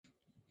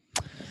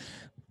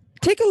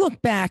Take a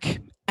look back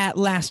at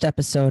last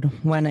episode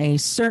when a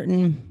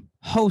certain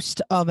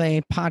host of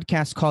a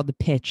podcast called The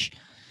Pitch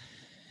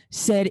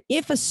said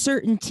if a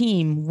certain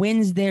team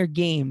wins their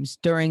games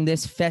during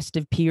this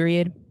festive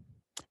period,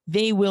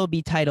 they will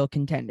be title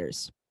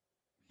contenders.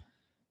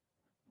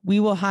 We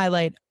will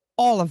highlight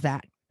all of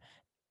that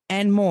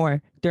and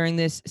more during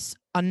this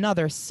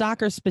another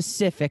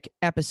soccer-specific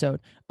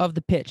episode of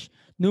The Pitch.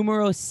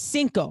 Numero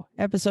 5,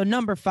 episode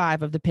number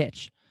 5 of The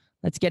Pitch.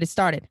 Let's get it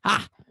started.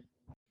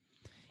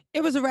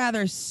 It was a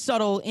rather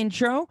subtle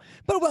intro,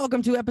 but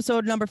welcome to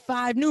episode number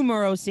 5,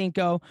 numero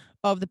 5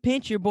 of The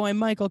Pitch. Your boy,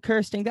 Michael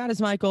Kirsting, that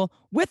is Michael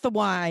with the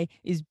Y,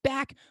 is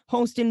back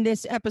hosting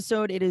this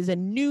episode. It is a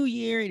new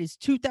year. It is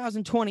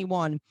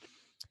 2021.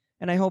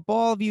 And I hope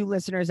all of you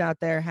listeners out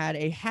there had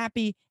a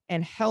happy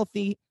and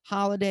healthy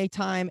holiday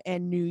time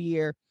and new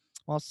year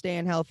while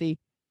staying healthy,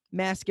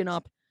 masking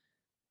up,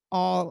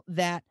 all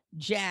that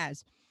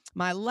jazz.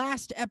 My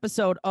last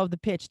episode of The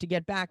Pitch, to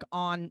get back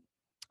on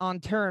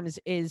terms,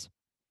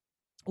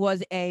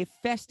 was a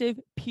festive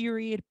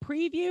period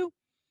preview.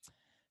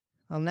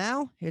 Well,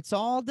 now it's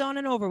all done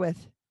and over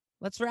with.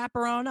 Let's wrap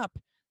her on up.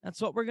 That's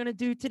what we're going to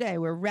do today.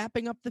 We're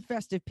wrapping up the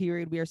festive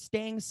period. We are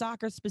staying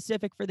soccer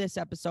specific for this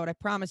episode. I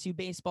promise you,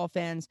 baseball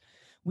fans,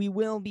 we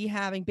will be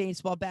having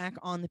baseball back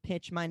on The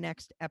Pitch my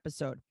next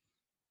episode.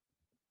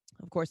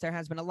 Of course, there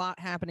has been a lot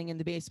happening in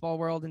the baseball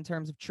world in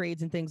terms of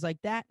trades and things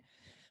like that,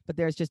 but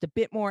there's just a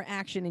bit more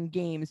action in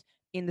games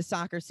in the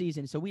soccer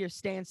season. So we are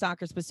staying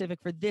soccer specific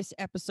for this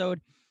episode,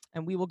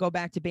 and we will go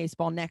back to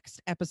baseball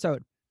next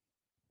episode.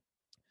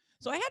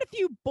 So I had a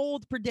few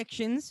bold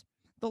predictions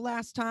the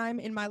last time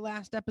in my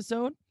last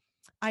episode.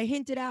 I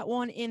hinted at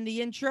one in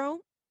the intro.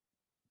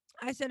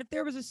 I said if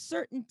there was a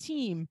certain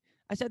team,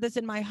 I said this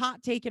in my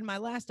hot take in my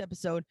last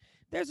episode,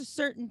 there's a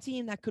certain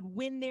team that could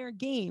win their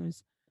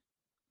games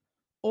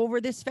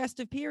over this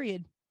festive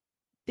period,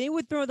 they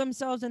would throw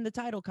themselves in the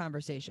title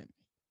conversation.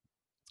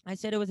 I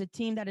said it was a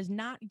team that is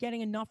not getting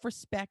enough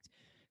respect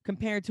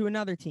compared to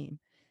another team.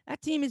 That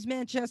team is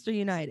Manchester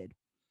United.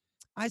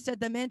 I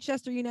said that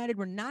Manchester United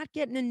were not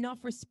getting enough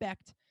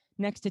respect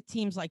next to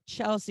teams like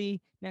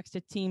Chelsea, next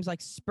to teams like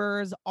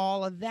Spurs,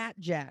 all of that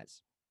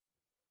jazz.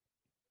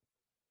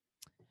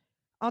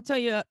 I'll tell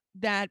you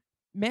that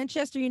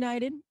Manchester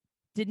United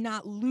did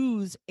not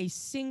lose a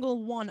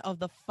single one of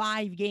the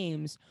 5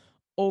 games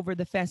over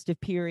the festive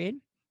period.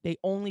 They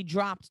only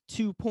dropped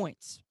 2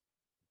 points.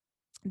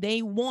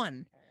 They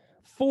won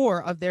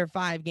 4 of their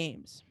 5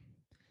 games.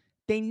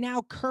 They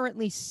now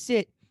currently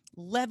sit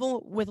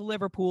level with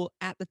Liverpool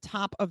at the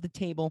top of the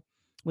table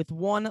with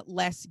 1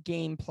 less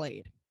game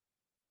played.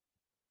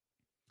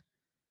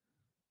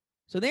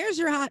 So there's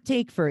your hot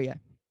take for you.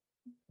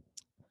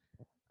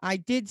 I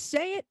did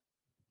say it.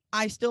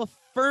 I still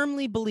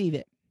firmly believe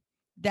it.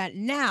 That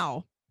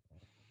now,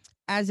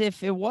 as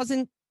if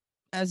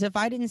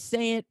I didn't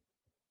say it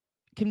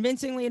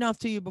convincingly enough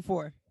to you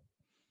before,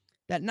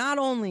 that not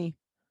only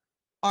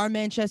are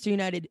Manchester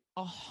United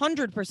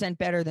 100%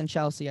 better than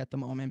Chelsea at the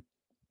moment,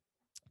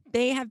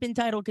 they have been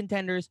title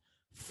contenders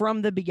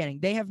from the beginning.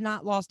 They have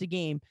not lost a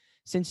game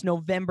since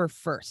November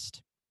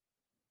 1st.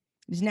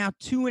 It is now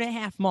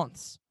 2.5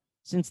 months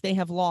since they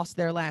have lost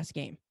their last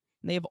game.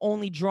 They have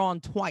only drawn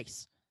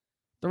twice.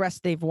 The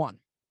rest they've won.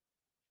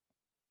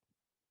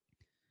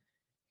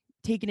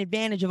 Taking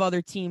advantage of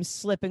other teams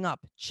slipping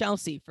up.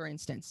 Chelsea, for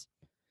instance.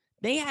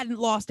 They hadn't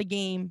lost a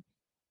game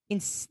in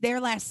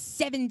their last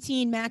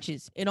 17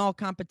 matches in all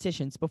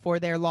competitions before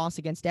their loss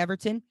against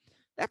Everton.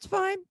 That's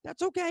fine.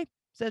 That's okay,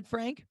 said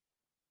Frank.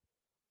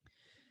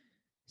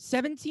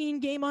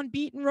 17-game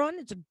unbeaten run.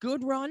 It's a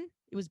good run.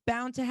 It was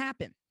bound to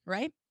happen,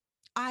 right?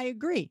 I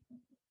agree.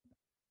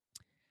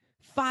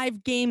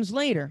 5 games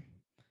later,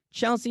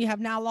 Chelsea have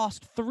now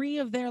lost 3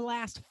 of their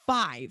last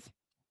 5.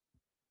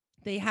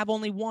 They have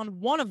only won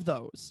 1 of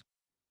those.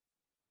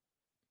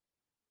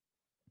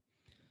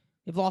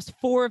 They've lost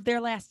 4 of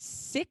their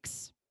last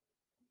 6.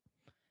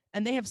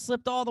 And they have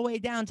slipped all the way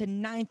down to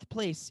 9th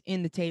place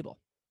in the table.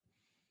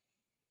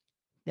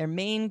 Their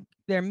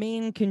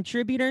main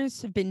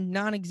contributors have been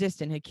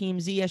non-existent. Hakeem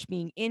Ziyech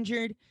being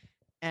injured.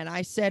 And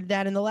I said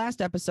that in the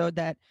last episode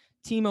that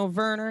Timo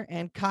Werner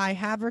and Kai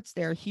Havertz,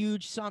 their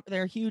huge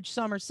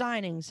summer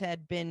signings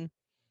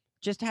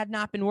had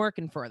not been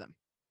working for them.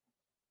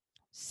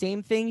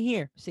 Same thing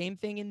here. Same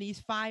thing in these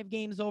 5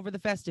 games over the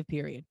festive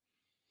period.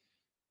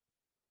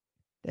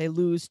 They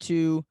lose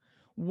to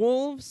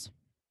Wolves.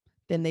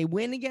 Then they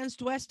win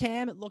against West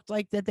Ham. It looked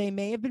like that they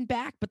may have been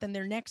back, but then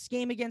their next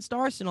game against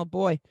Arsenal,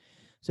 boy.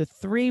 So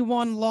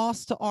 3-1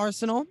 loss to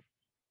Arsenal.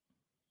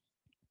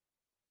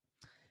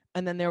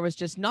 And then there was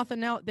just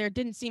nothing out. There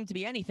didn't seem to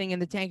be anything in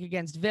the tank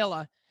against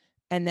Villa.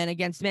 And then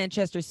against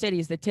Manchester City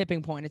is the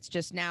tipping point. It's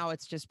just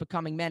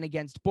becoming men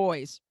against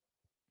boys.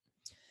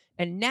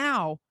 And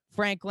now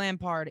Frank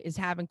Lampard is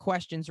having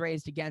questions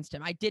raised against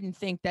him. I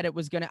thought that it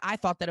was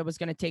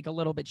going to take a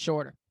little bit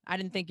shorter. I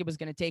didn't think it was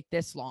going to take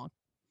this long.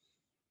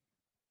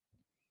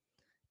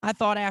 I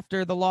thought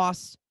after the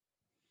loss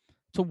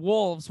to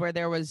Wolves, where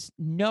there was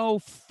no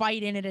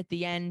fight in it at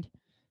the end,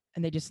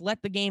 and they just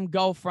let the game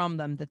go from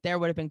them, that there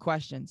would have been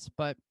questions.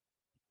 But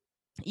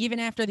even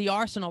after the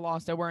Arsenal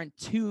loss, there weren't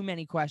too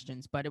many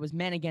questions, but it was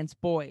men against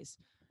boys.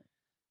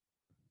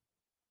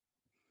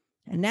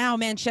 And now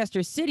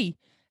Manchester City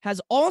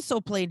has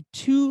also played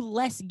 2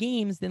 less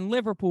games than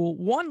Liverpool,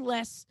 1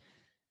 less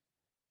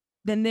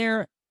than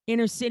their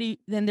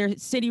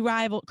city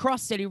rival,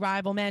 cross-city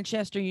rival,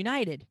 Manchester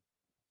United.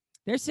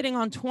 They're sitting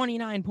on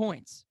 29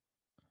 points.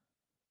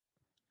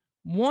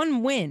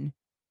 1 win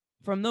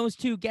from those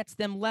 2 gets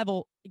them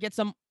level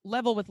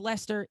with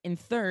Leicester in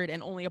 3rd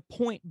and only a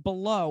point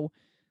below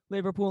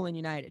Liverpool and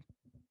United.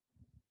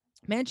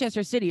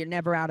 Manchester City are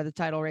never out of the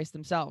title race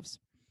themselves.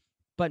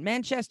 But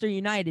Manchester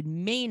United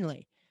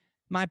mainly,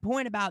 my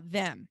point about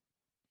them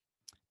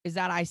is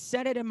that I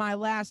said it in my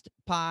last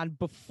pod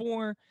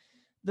before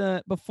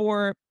the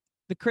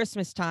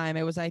Christmas time.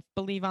 It was, I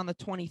believe, on the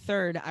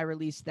 23rd I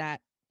released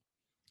that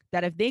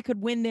if they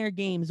could win their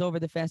games over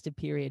the festive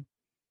period,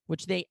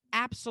 which they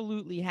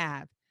absolutely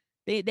have,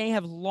 they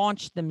have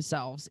launched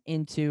themselves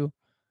into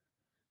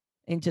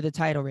the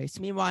title race.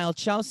 Meanwhile,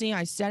 Chelsea,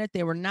 I said it,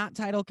 they were not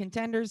title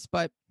contenders,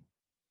 but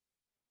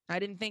I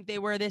didn't think they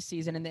were this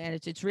season, and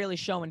it's really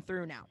showing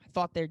through now. I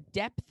thought their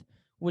depth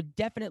would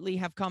definitely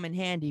have come in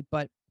handy,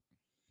 but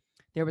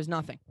there was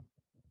nothing.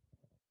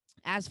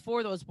 As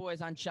for those boys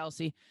on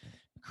Chelsea,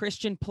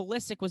 Christian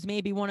Pulisic was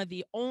maybe one of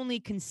the only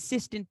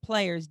consistent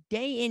players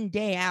day in,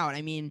 day out.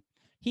 I mean,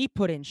 he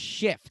put in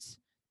shifts,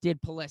 did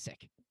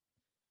Pulisic.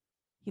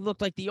 He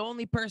looked like the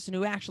only person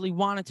who actually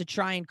wanted to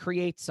try and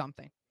create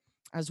something,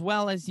 as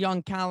well as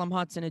young Callum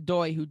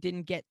Hudson-Odoi, who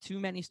didn't get too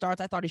many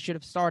starts. I thought he should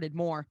have started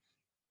more.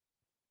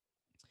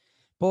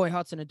 Boy,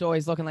 Hudson-Odoi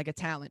is looking like a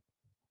talent.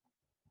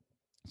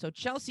 So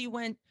Chelsea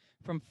went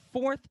from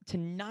 4th to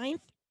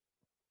 9th.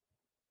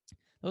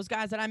 Those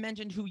guys that I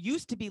mentioned who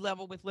used to be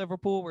level with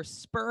Liverpool were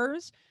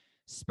Spurs.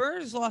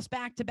 Spurs lost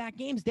back-to-back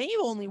games. They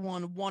only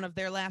won 1 of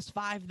their last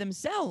 5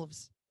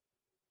 themselves.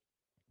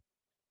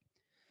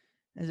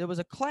 As it was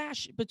a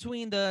clash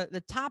between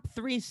the top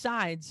 3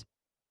 sides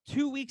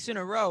 2 weeks in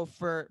a row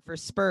for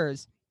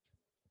Spurs.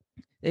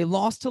 They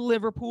lost to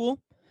Liverpool,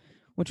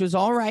 which was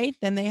all right.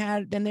 Then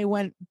they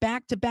went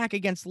back-to-back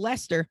against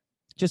Leicester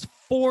just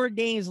 4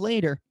 days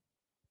later.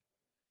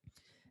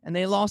 And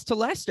they lost to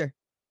Leicester.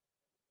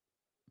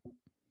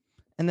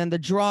 And then the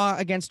draw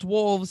against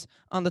Wolves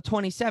on the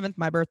 27th,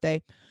 my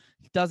birthday,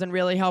 doesn't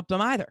really help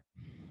them either.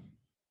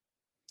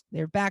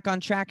 They're back on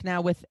track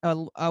now with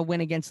a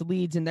win against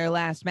Leeds in their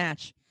last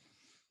match.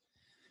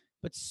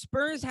 But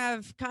Spurs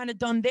have kind of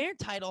done their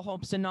title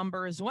hopes a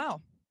number as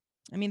well.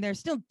 I mean, they're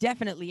still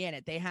definitely in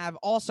it. They have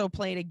also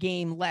played a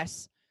game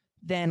less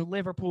than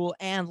Liverpool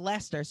and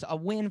Leicester. So a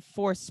win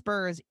for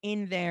Spurs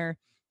in their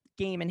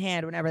game in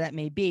hand, whenever that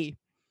may be,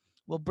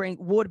 would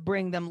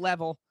bring them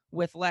level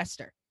with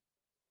Leicester.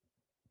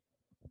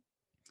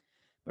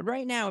 But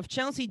right now, if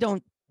Chelsea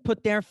don't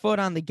put their foot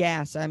on the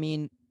gas, I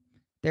mean,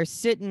 they're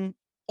treading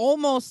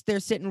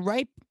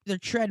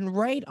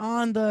right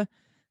on the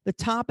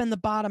top and the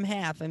bottom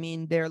half. I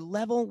mean, they're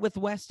level with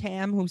West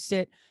Ham, who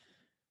sit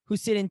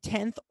in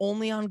 10th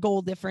only on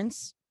goal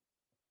difference.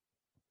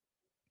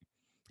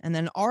 And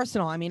then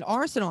Arsenal. I mean,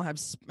 Arsenal have,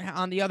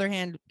 on the other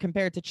hand,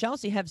 compared to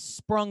Chelsea, have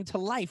sprung to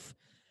life.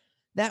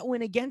 That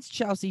win against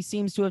Chelsea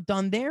seems to have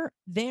done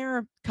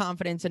their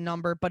confidence a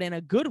number, but in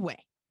a good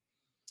way.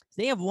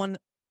 They have won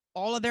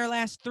all of their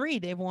last 3.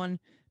 They've won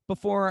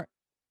before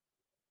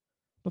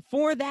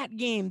that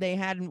game. They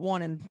hadn't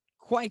won in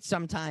quite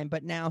some time,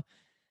 but now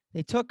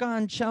they took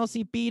on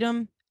Chelsea, beat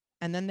them,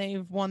 and then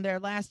they've won their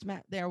last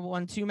match. They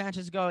won 2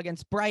 matches ago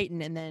against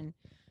Brighton, and then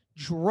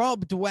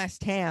drubbed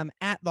West Ham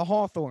at the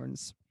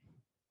Hawthorns.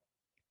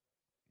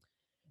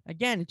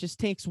 Again, it just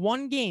takes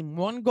 1 game,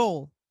 1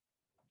 goal,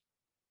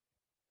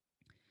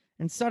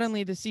 and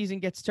suddenly the season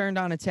gets turned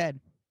on its head.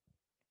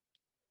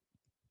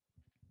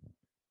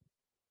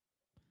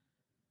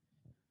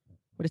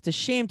 But it's a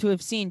shame to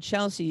have seen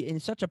Chelsea in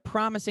such a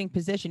promising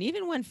position,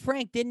 even when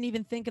Frank didn't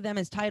even think of them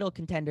as title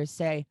contenders,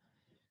 say,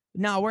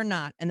 no, we're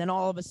not. And then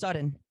all of a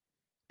sudden,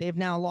 they've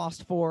now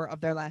lost 4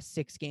 of their last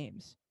 6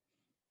 games.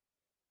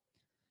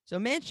 So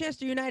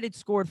Manchester United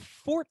scored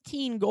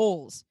 14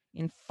 goals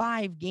in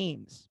 5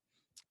 games.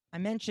 I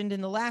mentioned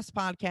in the last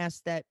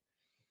podcast that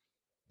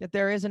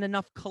there isn't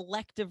enough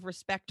collective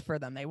respect for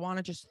them. They want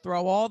to just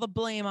throw all the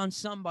blame on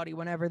somebody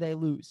whenever they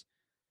lose.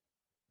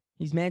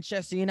 He's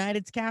Manchester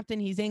United's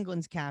captain. He's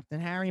England's captain.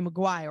 Harry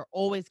Maguire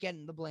always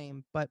getting the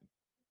blame, but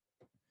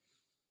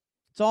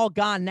it's all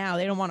gone now.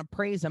 They don't want to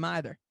praise him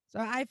either. So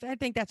I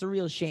think that's a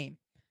real shame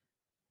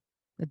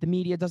that the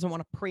media doesn't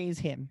want to praise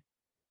him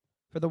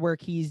for the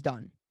work he's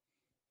done.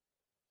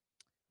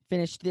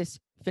 Finished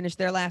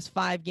their last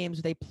 5 games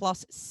with a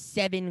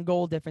 +7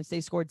 goal difference. They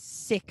scored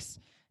 6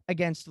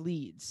 against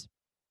Leeds.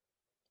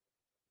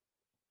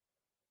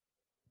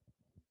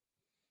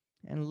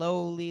 And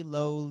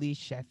lowly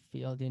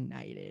Sheffield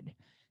United,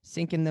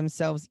 sinking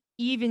themselves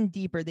even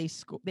deeper.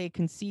 They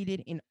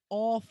conceded in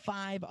all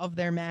 5 of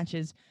their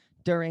matches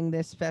during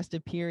this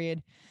festive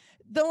period.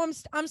 though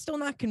I'm still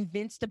not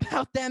convinced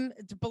about them.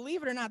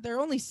 Believe it or not, they're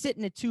only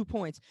sitting at 2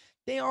 points.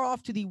 They are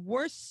off to the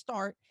worst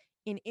start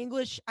in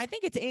English. I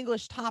think it's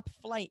English top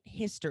flight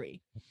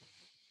history.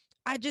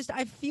 I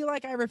feel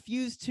like I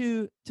refuse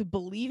to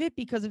believe it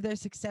because of their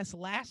success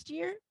last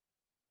year.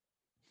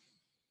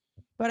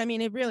 But I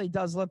mean, it really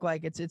does look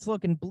like it's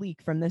looking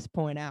bleak from this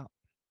point out.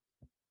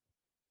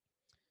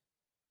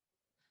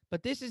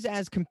 But this is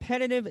as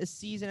competitive a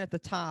season at the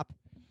top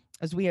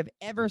as we have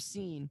ever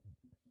seen.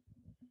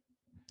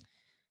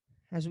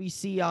 As we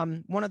see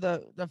one of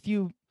the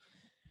few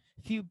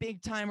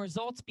big time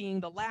results being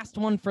the last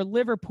one for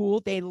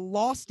Liverpool. They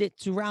lost it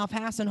to Ralph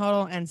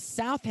Hasenhuttl and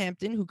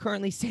Southampton, who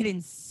currently sit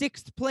in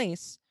 6th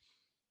place.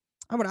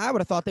 I would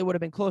have thought they would have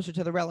been closer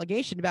to the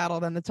relegation battle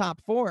than the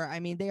top 4. I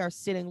mean, they are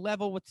sitting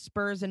level with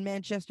Spurs and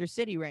Manchester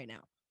City right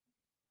now.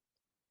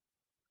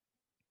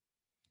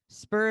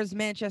 Spurs,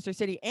 Manchester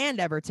City, and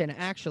Everton,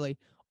 actually,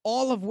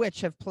 all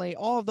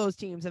of those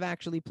teams have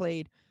actually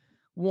played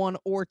 1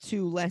 or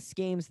 2 less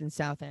games than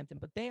Southampton,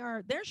 but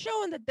they're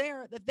showing that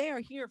they are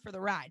here for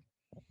the ride.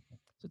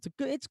 So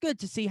it's good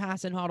to see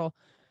Hasenhuttl,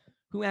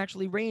 who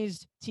actually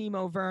raised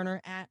Timo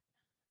Werner at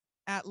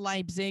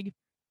Leipzig,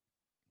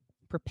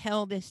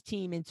 propel this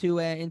team into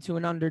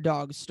an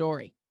underdog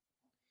story.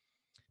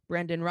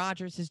 Brendan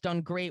Rodgers has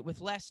done great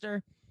with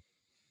Leicester.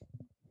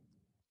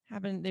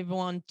 They've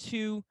won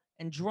 2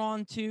 and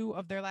drawn 2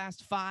 of their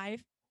last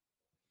 5.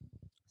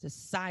 It's a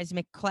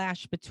seismic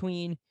clash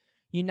between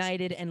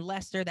United and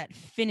Leicester that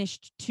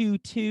finished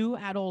 2-2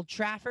 at Old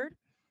Trafford.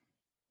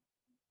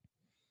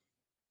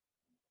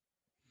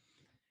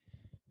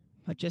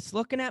 But just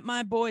looking at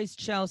my boys,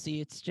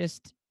 Chelsea, it's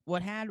just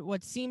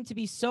what seemed to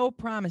be so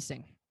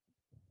promising.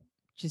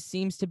 Just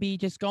seems to be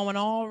just going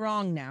all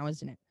wrong now,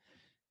 isn't it?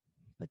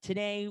 But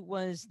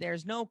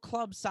there's no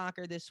club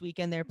soccer this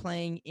weekend. They're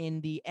playing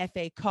in the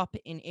FA Cup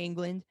in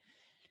England.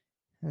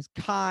 As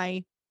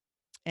Kai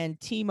and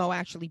Timo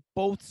actually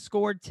both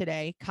scored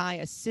today. Kai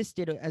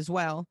assisted as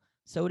well.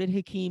 So did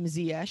Hakeem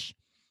Ziyech.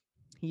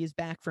 He is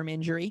back from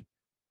injury.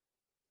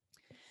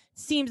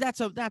 Seems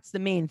that's the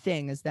main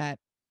thing, is that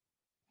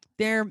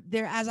they're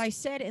as I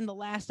said in the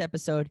last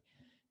episode,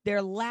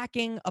 they're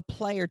lacking a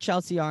player,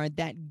 Chelsea are,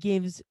 that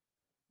gives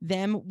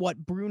them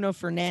what Bruno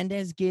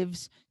Fernandes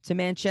gives to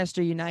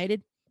Manchester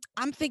United.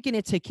 I'm thinking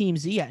it's Hakeem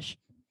Ziyech.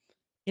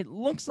 It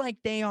looks like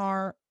they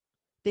are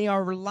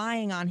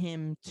relying on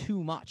him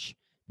too much,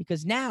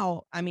 because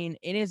now, I mean,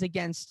 it is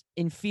against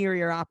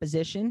inferior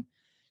opposition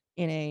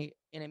in a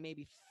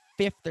maybe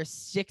 5th or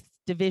 6th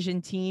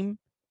division team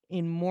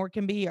in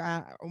Morecambe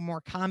or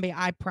Morecambe.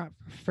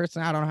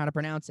 Personally, I don't know how to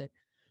pronounce it.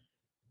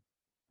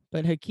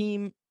 But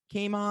Hakeem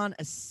came on,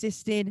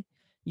 assisted.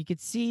 You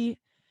could see,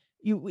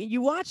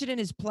 you watch it in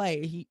his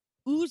play. He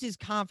oozes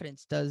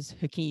confidence, does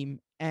Hakeem.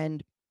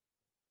 And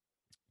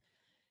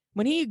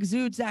when he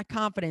exudes that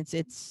confidence,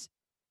 it's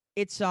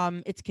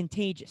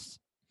contagious.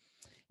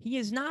 He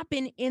has not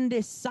been in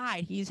this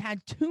side. He's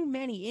had too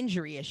many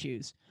injury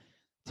issues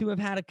to have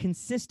had a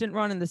consistent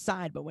run in the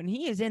side. But when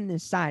he is in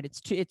this side,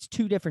 it's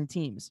two different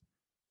teams.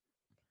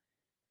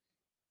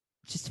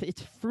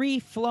 It's free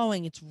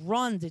flowing, it's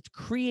runs, it's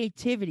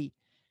creativity.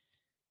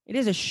 It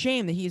is a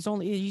shame that he's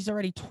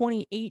already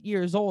 28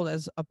 years old,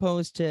 as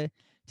opposed to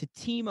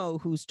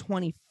Timo, who's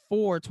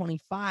 24,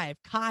 25.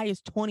 Kai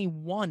is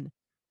 21.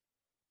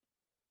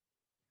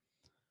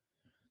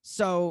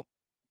 So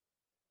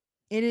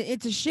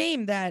it's a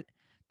shame that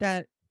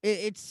they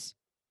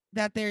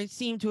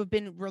seem to have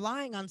been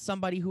relying on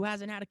somebody who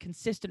hasn't had a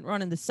consistent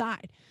run in the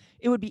side.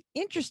 It would be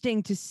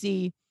interesting to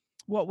see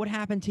what would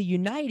happen to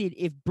United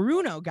if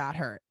Bruno got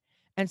hurt,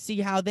 and see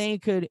how they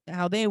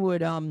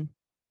would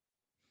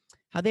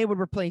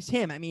replace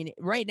him. I mean,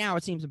 right now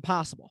it seems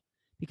impossible,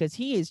 because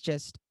he is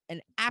just an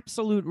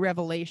absolute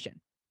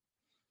revelation.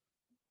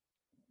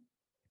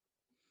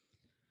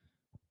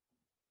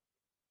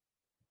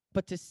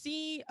 But to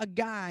see a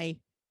guy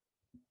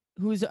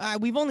who's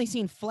we've only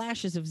seen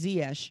flashes of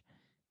Ziyech,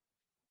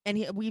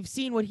 and we've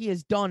seen what he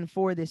has done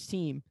for this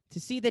team.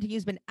 To see that he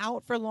has been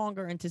out for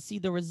longer, and to see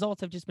the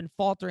results have just been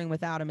faltering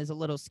without him, is a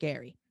little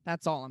scary.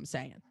 That's all I'm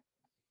saying.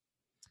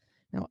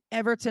 Now,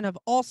 Everton have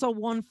also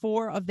won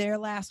 4 of their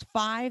last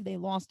 5. They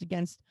lost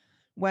against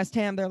West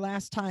Ham their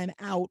last time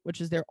out, which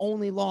is their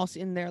only loss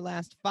in their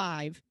last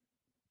 5.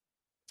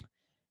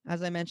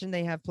 As I mentioned,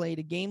 they have played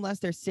a game less.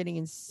 They're sitting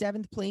in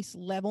 7th place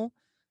level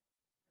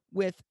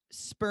with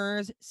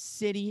Spurs,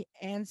 City,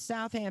 and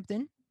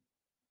Southampton,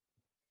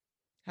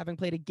 having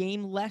played a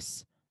game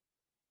less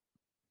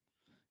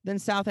than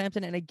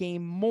Southampton and a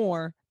game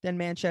more than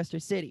Manchester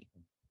City.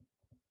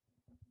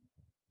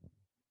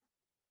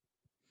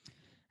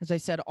 As I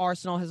said,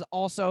 Arsenal has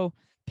also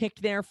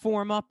picked their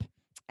form up,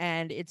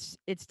 and it's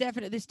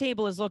definitely, this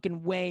table is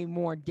looking way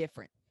more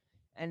different.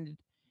 And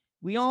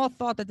we all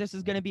thought that this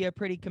is going to be a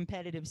pretty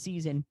competitive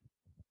season,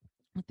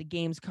 with the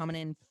games coming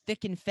in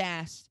thick and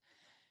fast,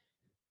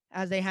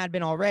 as they had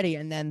been already,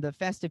 and then the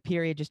festive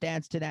period just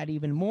adds to that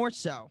even more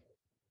so.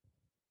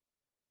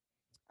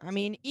 I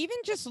mean, even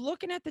just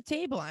looking at the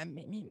table, I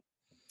mean,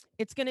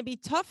 it's going to be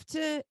tough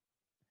to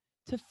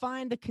to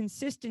find the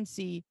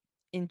consistency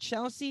in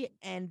Chelsea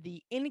and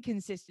the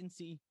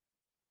inconsistency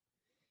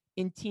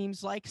in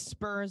teams like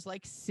Spurs,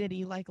 like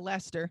City, like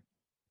Leicester.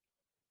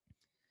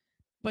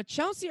 But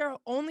Chelsea are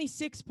only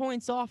 6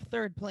 points off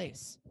third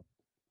place.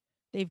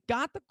 They've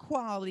got the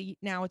quality.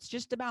 Now it's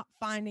just about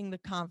finding the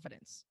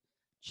confidence.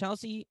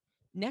 Chelsea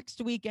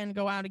next weekend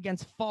go out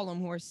against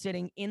Fulham, who are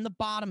sitting in the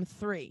bottom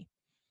three.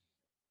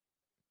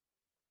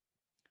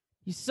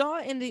 You saw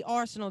in the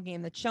Arsenal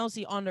game that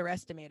Chelsea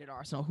underestimated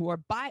Arsenal, who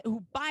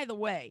by the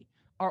way,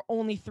 are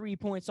only 3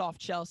 points off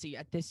Chelsea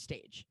at this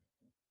stage.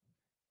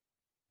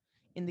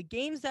 In the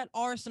games that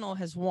Arsenal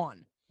has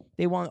won,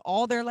 they won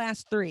all their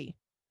last 3.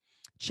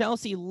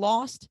 Chelsea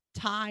lost,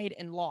 tied,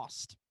 and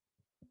lost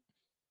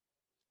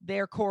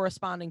their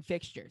corresponding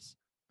fixtures.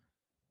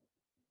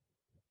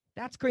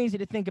 That's crazy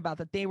to think about,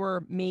 that they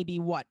were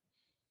maybe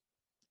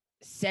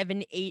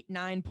 7, 8,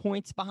 9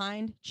 points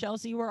behind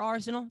Chelsea were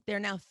Arsenal. They're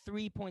now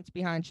 3 points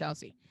behind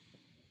Chelsea.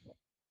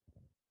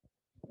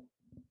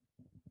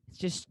 It's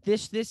just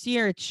this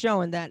year it's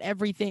showing that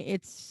everything,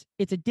 it's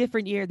a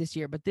different year this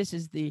year, but this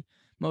is the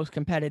most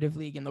competitive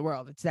league in the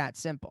world. It's that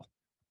simple.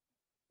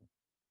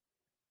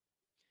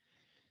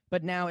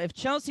 But now if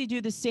Chelsea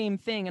do the same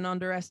thing and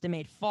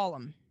underestimate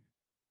Fulham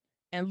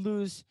and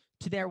lose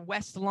to their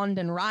West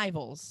London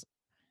rivals,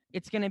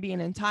 it's going to be an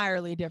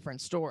entirely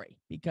different story,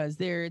 because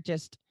they're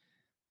just,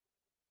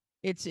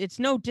 it's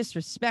no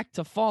disrespect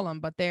to Fulham,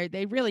 but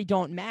they really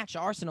don't match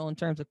Arsenal in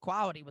terms of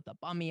quality with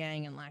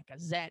Aubameyang and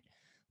Lacazette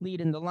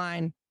leading the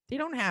line. They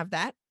don't have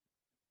that.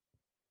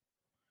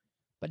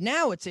 But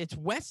now it's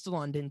West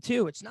London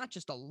too. It's not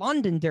just a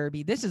London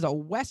derby. This is a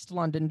West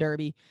London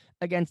derby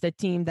against a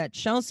team that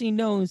Chelsea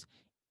knows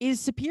is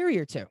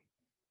superior to.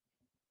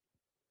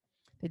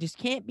 They just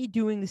can't be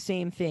doing the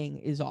same thing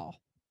is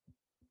all.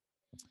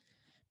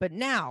 But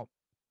now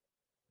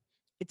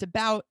it's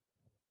about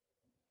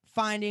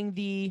finding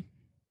the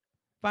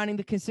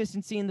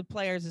consistency in the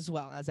players as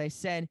well. As I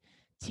said,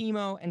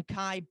 Timo and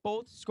Kai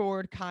both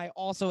scored. Kai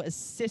also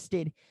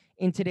assisted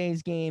in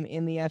today's game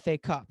in the FA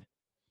Cup.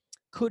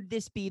 Could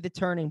this be the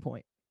turning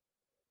point?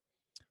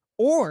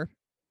 Or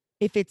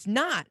if it's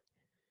not,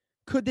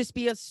 could this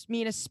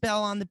mean a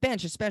spell on the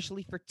bench,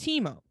 especially for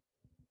Timo?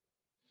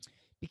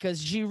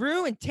 Because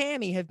Giroud and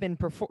Tammy have been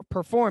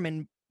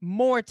performing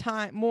more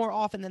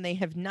often than they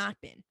have not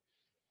been.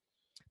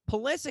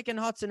 Pulisic and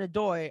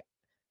Hudson-Odoi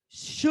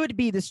should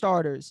be the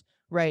starters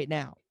right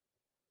now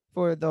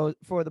for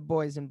the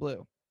boys in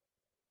blue.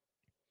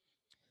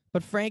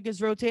 But Frank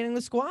is rotating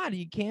the squad.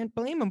 You can't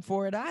blame him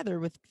for it either,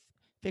 with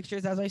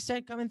fixtures, as I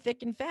said, coming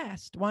thick and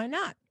fast. Why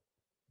not?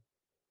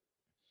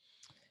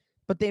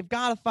 But they've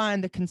got to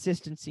find the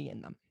consistency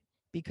in them,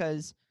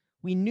 because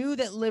we knew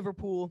that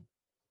Liverpool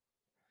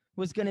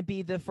was going to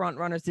be the front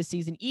runners this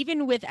season.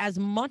 Even with as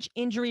much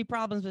injury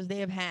problems as they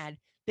have had,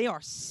 they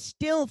are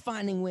still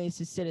finding ways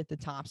to sit at the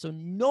top. So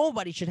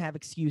nobody should have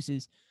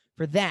excuses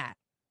for that.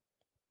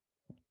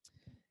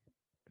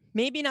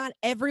 Maybe not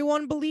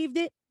everyone believed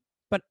it,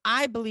 but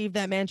I believe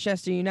that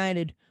Manchester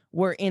United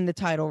were in the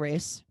title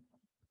race.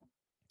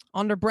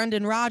 Under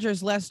Brendan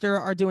Rodgers, Leicester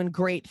are doing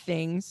great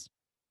things,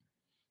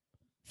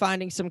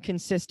 finding some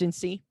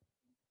consistency.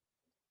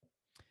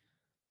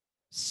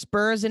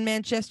 Spurs and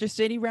Manchester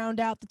City round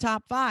out the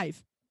top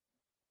 5.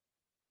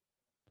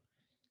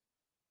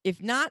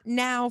 If not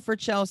now for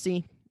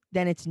Chelsea,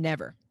 then it's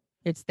never.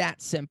 It's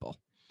that simple.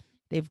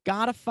 They've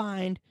got to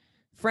find.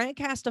 Frank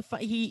has to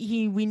find.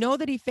 We know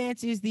that he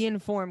fancies the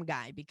informed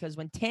guy, because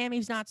when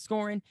Tammy's not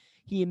scoring,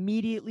 he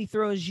immediately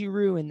throws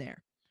Giroud in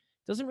there.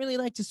 Doesn't really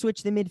like to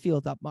switch the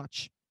midfield up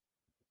much.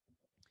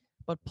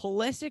 But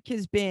Pulisic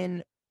has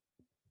been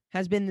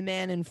the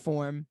man in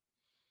form.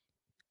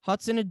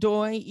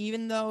 Hudson-Odoi,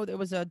 even though there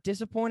was a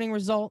disappointing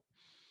result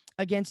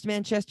against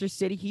Manchester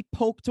City, he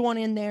poked one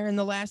in there in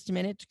the last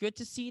minute. It's good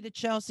to see that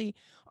Chelsea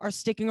are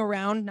sticking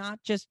around, not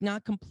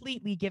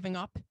completely giving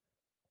up.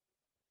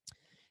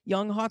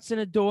 Young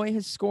Hudson-Odoi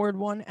has scored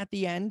one at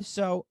the end,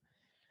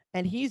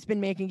 and he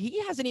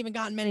hasn't even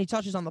gotten many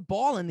touches on the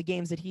ball in the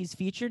games that he's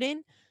featured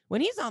in.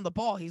 When he's on the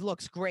ball, he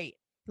looks great.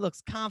 He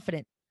looks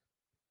confident.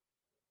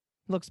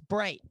 Looks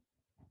bright.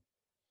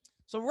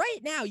 So right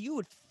now, you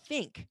would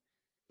think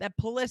that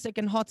Pulisic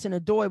and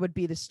Hudson-Odoi would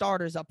be the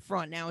starters up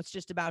front. Now it's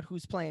just about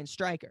who's playing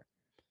striker,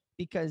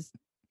 because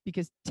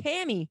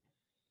Tammy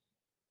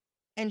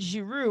and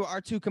Giroud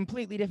are two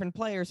completely different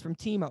players from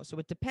Timo. So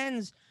it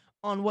depends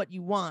on what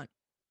you want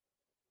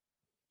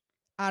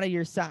out of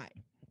your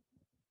side.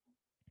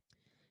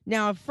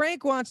 Now, if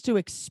Frank wants to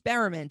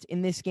experiment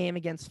in this game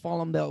against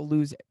Fulham, they'll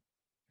lose it.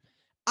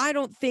 I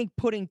don't think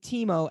putting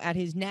Timo at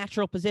his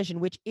natural position,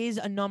 which is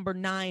a number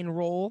 9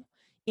 role,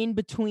 in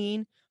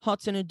between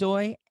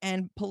Hudson-Odoi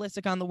and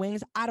Pulisic on the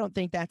wings, I don't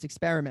think that's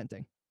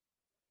experimenting.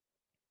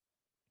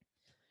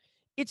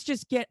 It's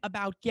just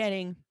about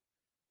getting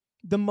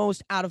the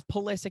most out of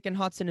Pulisic and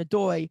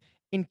Hudson-Odoi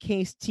in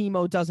case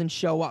Timo doesn't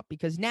show up,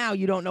 because now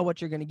you don't know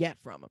what you're going to get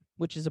from him,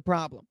 which is a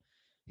problem.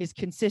 His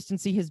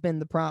consistency has been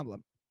the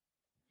problem.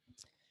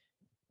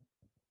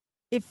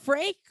 If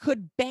Frank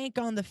could bank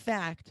on the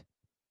fact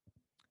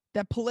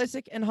that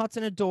Pulisic and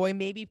Hudson-Odoi,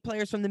 maybe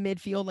players from the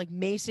midfield like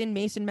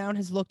Mason Mount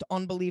has looked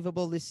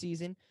unbelievable this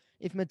season.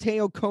 If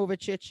Mateo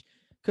Kovacic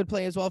could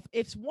play as well,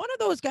 if one of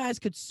those guys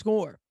could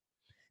score,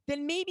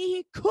 then maybe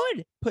he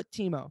could put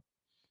Timo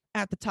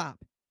at the top.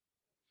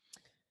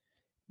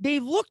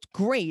 They've looked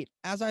great,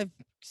 as I've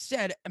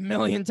said a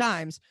million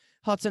times,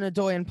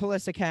 Hudson-Odoi and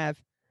Pulisic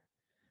have.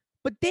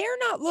 But they're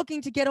not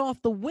looking to get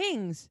off the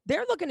wings.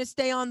 They're looking to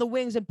stay on the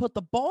wings and put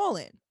the ball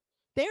in.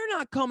 They're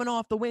not coming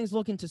off the wings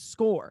looking to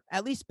score.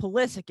 At least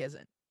Pulisic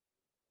isn't.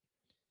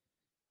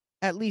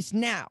 At least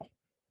now.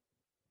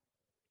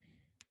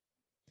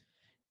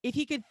 If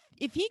he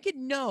could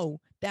know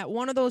that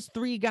one of those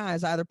three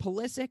guys, either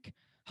Pulisic,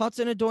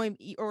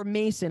 Hudson-Odoi, or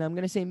Mason, I'm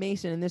going to say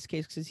Mason in this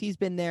case because he's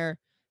been their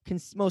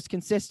most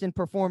consistent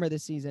performer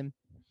this season.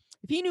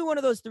 If he knew one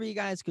of those three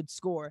guys could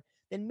score,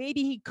 then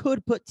maybe he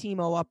could put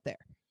Timo up there.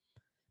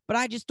 But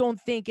I just don't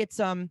think it's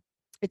a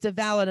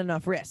valid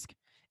enough risk.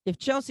 If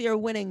Chelsea are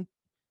winning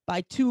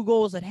by 2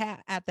 goals at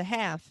the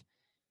half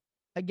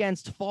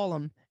against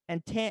Fulham,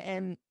 and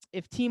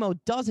if Timo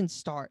doesn't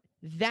start,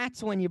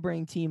 that's when you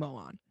bring Timo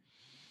on.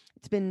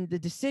 It's been the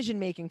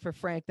decision-making for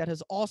Frank that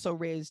has also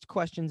raised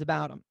questions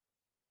about him.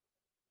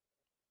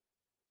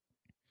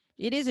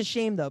 It is a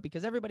shame, though,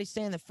 because everybody's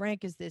saying that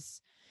Frank is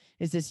this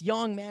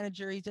young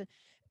manager.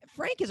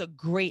 Frank is a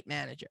great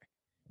manager.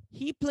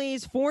 He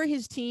plays for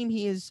his team.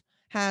 He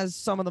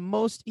has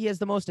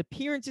the most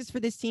appearances for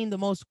this team, the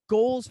most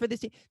goals for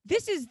this team.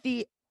 This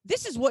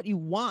is what you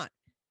want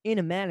in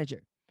a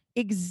manager.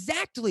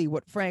 Exactly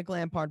what Frank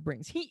Lampard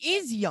brings. He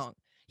is young.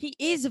 He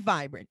is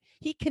vibrant.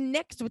 He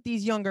connects with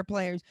these younger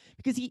players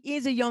because he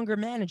is a younger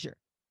manager.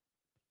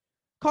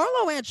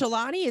 Carlo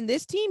Ancelotti in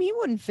this team, he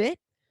wouldn't fit.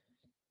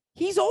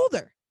 He's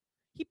older.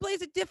 He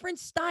plays a different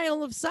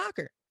style of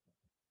soccer.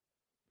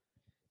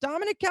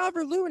 Dominic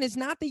Calvert-Lewin is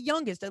not the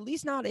youngest, at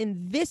least not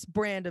in this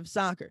brand of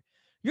soccer.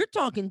 You're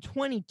talking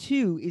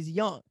 22 is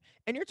young,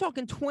 and you're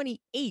talking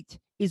 28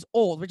 is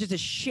old, which is a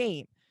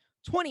shame.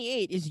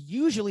 28 is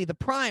usually the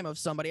prime of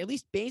somebody. At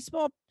least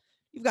baseball,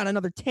 you've got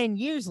another 10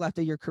 years left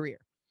of your career.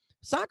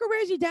 Soccer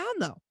wears you down,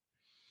 though.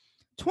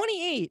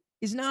 28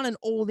 is not an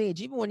old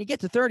age. Even when you get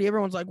to 30,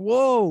 everyone's like,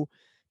 whoa.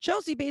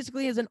 Chelsea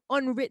basically has an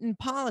unwritten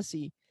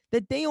policy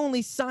that they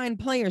only sign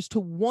players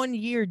to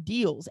 1-year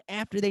deals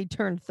after they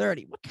turn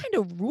 30. What kind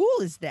of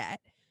rule is that?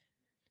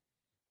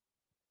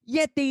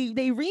 Yet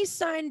they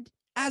re-signed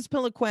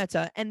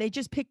Azpilicueta, and they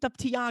just picked up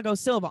Thiago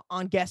Silva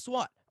on, guess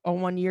what? A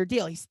 1-year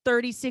deal. He's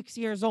 36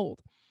 years old.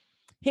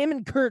 Him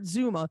and Kurt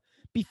Zouma,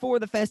 before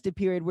the festive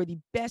period, were the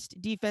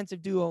best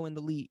defensive duo in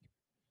the league.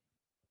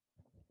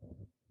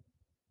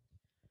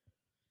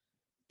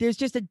 There's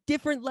just a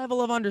different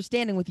level of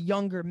understanding with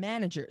younger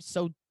managers.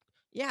 So,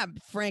 yeah,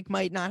 Frank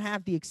might not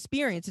have the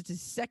experience. It's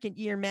his 2nd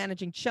year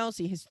managing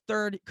Chelsea, his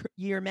 3rd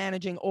year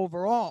managing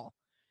overall.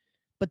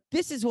 But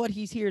this is what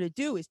he's here to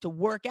do, is to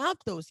work out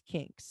those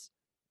kinks.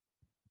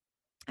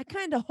 I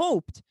kind of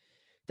hoped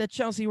that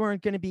Chelsea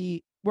weren't going to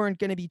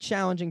be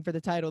challenging for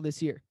the title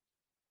this year.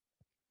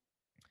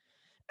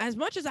 As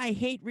much as I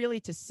hate really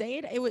to say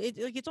it,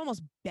 it's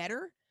almost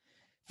better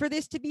for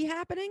this to be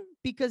happening,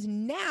 because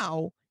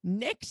now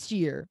next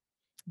year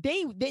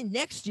they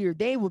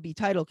will be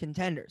title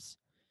contenders,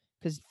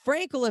 because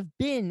Frank will have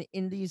been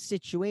in these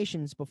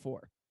situations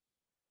before.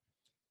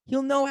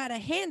 He'll know how to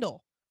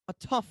handle a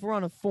tough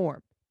run of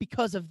form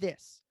because of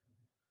this.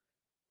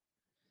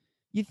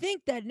 You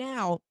think that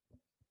now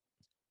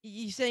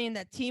you're saying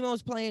that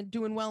Timo's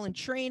doing well in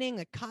training,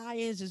 that Kai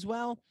is as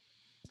well.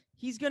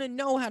 He's going to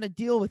know how to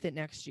deal with it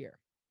next year.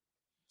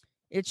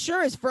 It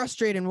sure is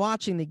frustrating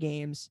watching the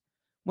games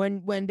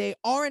when they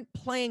aren't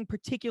playing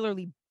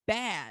particularly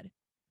bad,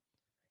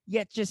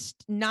 yet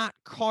just not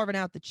carving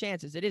out the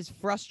chances. It is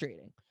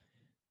frustrating.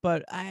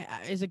 But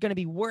is it going to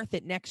be worth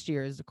it next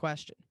year is the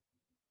question.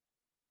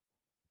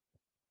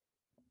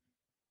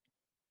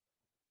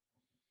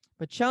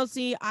 But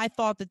Chelsea, I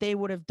thought that they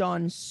would have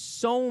done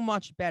so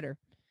much better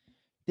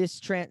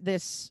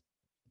this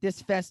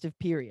festive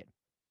period.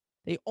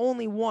 They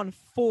only won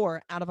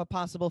 4 out of a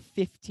possible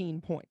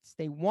 15 points.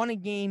 They won a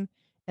game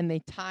and they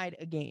tied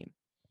a game.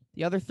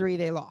 The other 3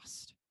 they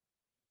lost.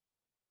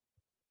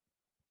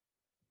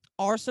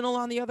 Arsenal,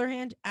 on the other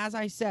hand, as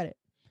I said it,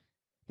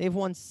 they've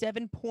won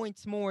 7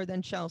 points more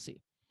than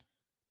Chelsea.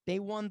 They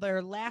won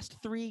their last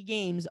 3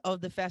 games of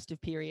the festive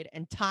period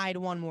and tied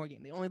 1 more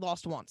game. They only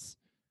lost once.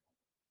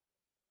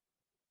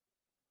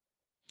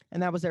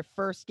 And that was their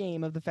first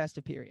game of the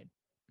festive period.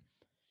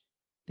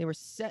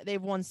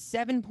 They've won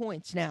 7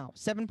 points now.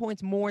 7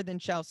 points more than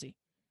Chelsea.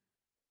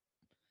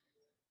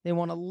 They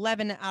won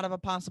 11 out of a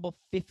possible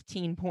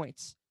 15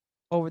 points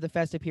over the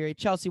festive period.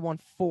 Chelsea won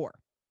 4.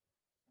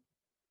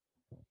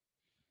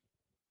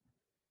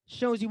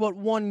 Shows you what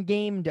one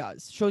game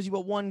does. Shows you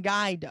what one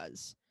guy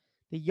does.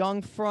 The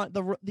young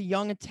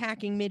young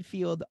attacking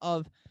midfield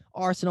of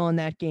Arsenal in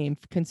that game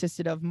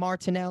consisted of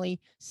Martinelli,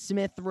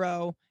 Smith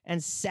Rowe,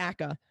 and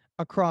Saka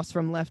across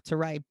from left to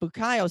right.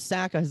 Bukayo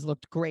Saka has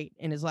looked great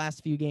in his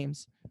last few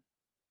games.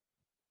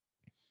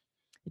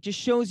 It just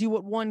shows you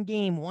what one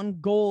game, one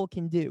goal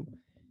can do.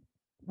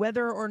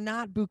 whether or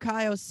not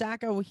Bukayo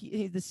Saka,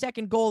 the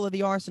second goal of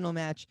the Arsenal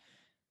match,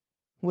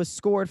 was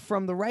scored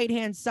from the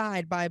right-hand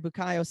side by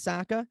Bukayo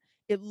Saka.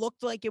 It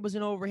looked like it was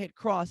an overhit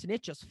cross, and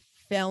it just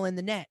fell in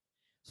the net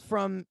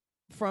from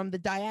the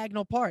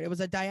diagonal part. It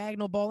was a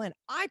diagonal ball in.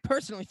 I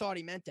personally thought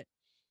he meant it.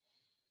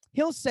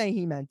 He'll say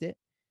he meant it.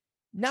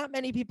 Not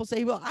many people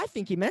say, well, I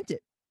think he meant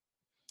it.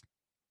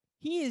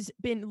 He's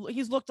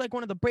looked like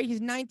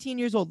he's 19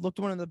 years old, looked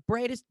one of the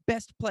brightest,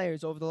 best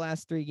players over the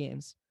last 3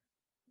 games.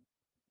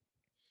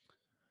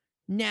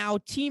 Now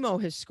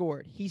Timo has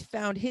scored. He's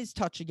found his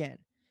touch again.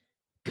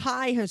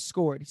 Kai has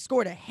scored. He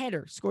scored a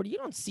header. You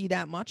don't see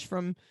that much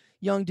from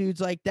young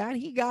dudes like that.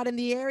 He got in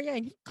the area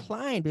and he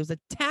climbed. It was a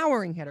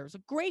towering header. It was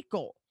a great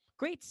goal.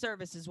 Great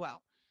service as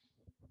well.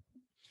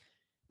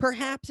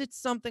 Perhaps it's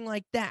something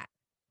like that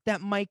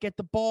might get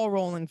the ball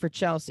rolling for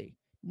Chelsea.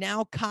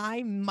 Now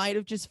Kai might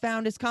have just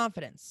found his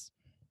confidence.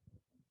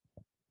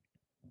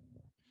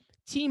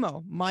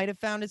 Timo might have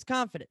found his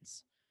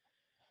confidence.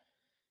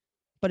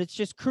 But it's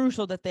just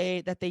crucial that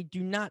they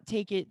do not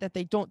take it, that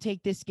they don't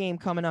take this game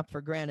coming up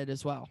for granted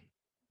as well.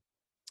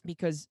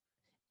 Because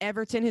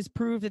Everton has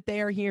proved that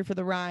they are here for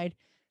the ride.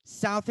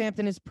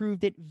 Southampton has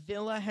proved it.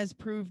 Villa has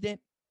proved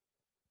it.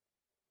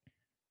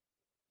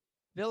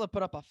 Villa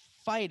put up a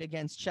fight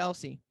against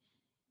Chelsea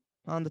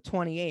on the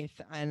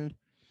 28th. And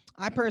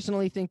I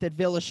personally think that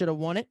Villa should have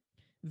won it.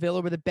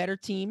 Villa were the better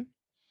team.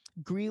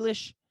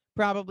 Grealish,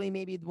 probably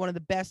maybe one of the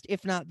best,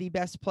 if not the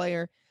best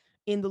player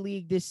in the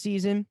league this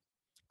season.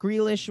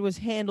 Grealish was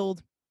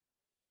handled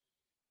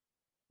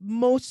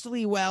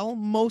mostly well,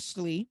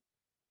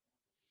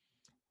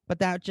 but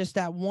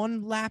that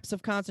one lapse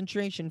of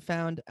concentration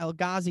found El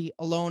Ghazi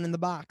alone in the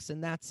box,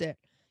 and that's it.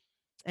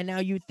 And now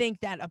you think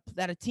that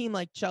a team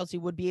like Chelsea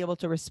would be able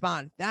to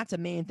respond. That's a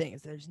main thing,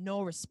 is there's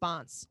no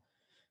response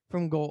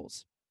from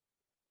goals.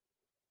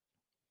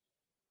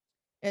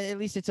 At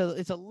least it's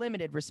a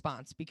limited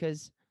response,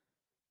 because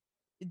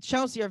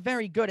Chelsea are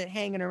very good at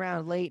hanging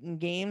around late in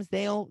games.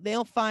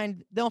 They'll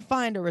find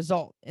a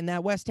result. In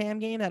that West Ham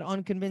game, that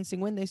unconvincing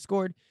win, they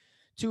scored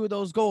 2 of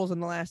those goals in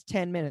the last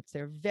 10 minutes.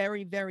 They're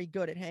very, very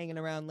good at hanging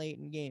around late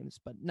in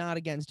games, but not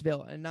against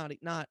Villa, and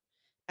not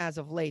as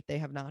of late. They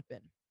have not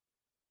been.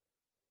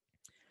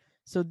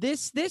 So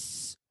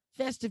this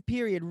festive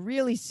period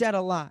really said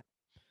a lot.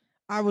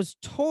 I was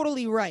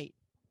totally right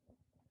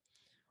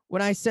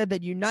when I said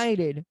that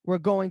United were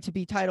going to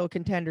be title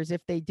contenders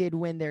if they did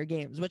win their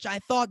games, which I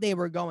thought they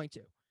were going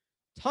to.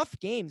 Tough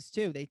games,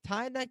 too. They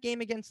tied that game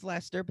against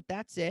Leicester, but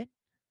that's it.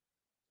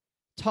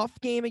 Tough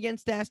game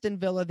against Aston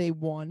Villa, they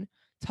won.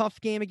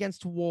 Tough game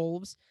against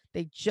Wolves.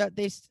 They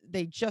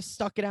just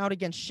stuck it out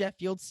against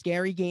Sheffield.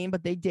 Scary game,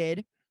 but they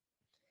did.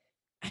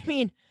 I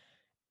mean,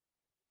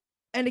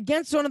 and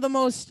against one of the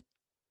most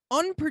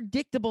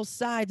unpredictable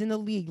sides in the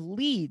league,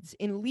 Leeds,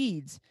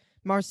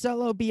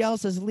 Marcelo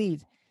Bielsa's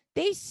Leeds.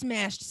 They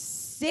smashed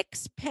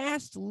 6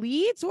 past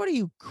Leeds? What are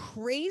you,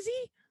 crazy?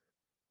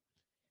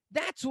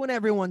 That's when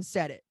everyone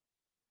said it.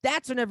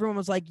 That's when everyone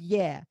was like,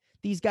 yeah,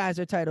 these guys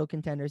are title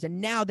contenders. And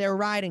now they're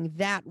riding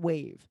that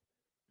wave.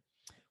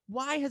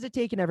 Why has it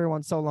taken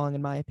everyone so long,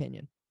 in my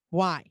opinion?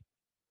 Why?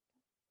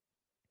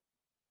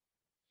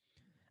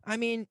 I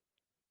mean,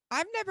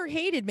 I've never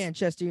hated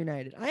Manchester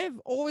United. I have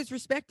always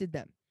respected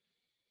them.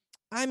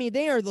 I mean,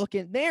 they are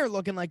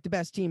looking like the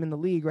best team in the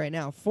league right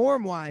now.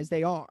 Form-wise,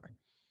 they are.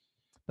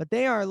 But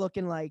they are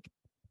looking like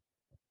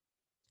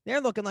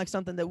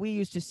something that we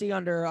used to see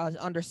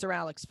under Sir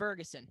Alex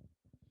Ferguson.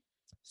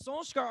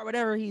 Solskjaer,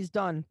 whatever he's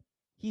done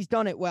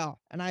it well.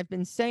 And I've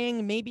been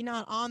saying, maybe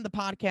not on the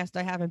podcast,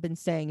 I haven't been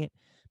saying it,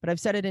 but I've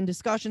said it in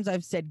discussions.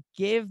 I've said,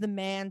 give the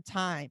man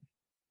time.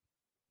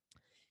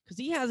 Because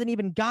he hasn't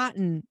even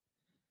gotten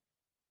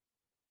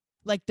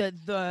like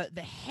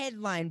the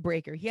headline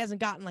breaker. He hasn't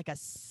gotten like a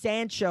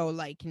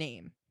Sancho-like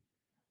name.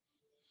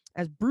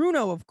 As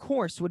Bruno, of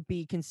course, would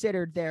be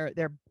considered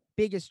their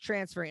biggest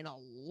transfer in a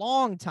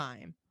long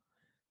time.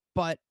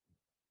 But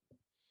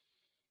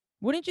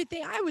wouldn't you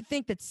think? I would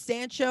think that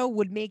Sancho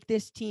would make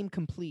this team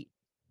complete.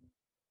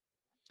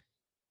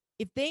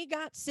 If they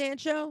got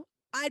Sancho,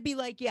 I'd be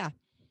like, yeah,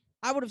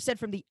 I would have said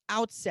from the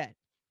outset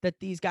that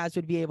these guys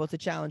would be able to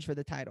challenge for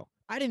the title.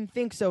 I didn't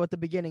think so at the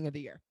beginning of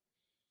the year.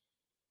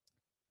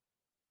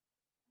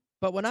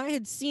 But when I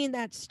had seen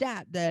that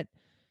stat that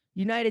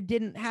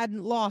United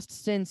hadn't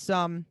lost since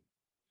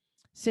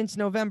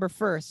November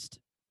 1st,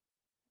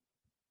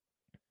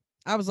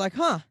 I was like,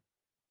 huh.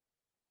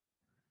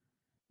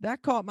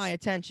 That caught my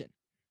attention.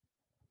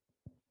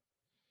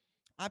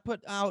 I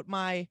put out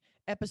my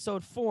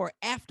episode 4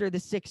 after the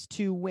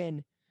 6-2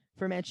 win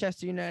for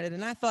Manchester United,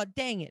 and I thought,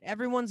 dang it,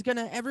 everyone's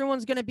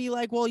gonna be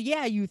like, well,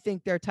 yeah, you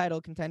think they're title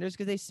contenders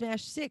because they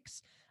smashed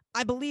 6.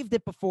 I believed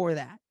it before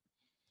that.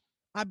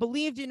 I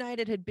believed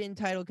United had been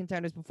title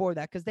contenders before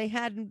that because they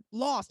hadn't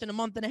lost in a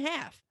month and a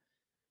half.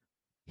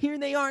 Here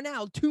they are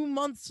now, 2.5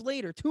 months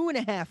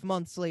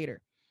later,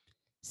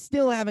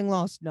 still having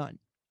lost none.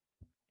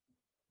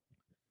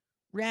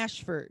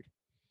 Rashford,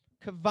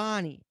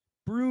 Cavani,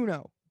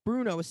 Bruno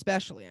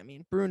especially. I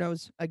mean,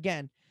 Bruno's,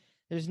 again,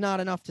 there's not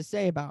enough to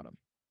say about him.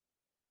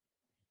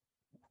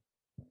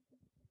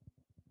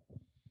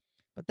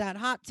 that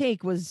hot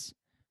take was,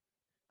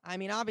 I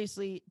mean,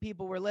 obviously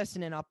people were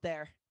listening up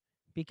there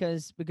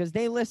because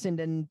they listened,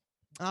 and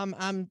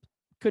I'm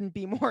couldn't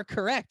be more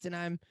correct, and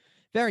I'm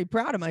very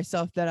proud of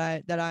myself that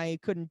I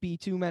couldn't be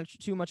too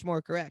much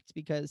more correct,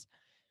 because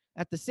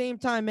at the same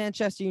time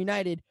Manchester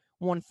United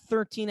won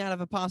 13 out of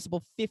a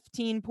possible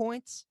 15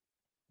 points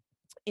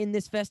in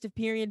this festive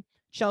period,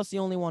 Chelsea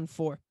only won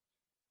 4.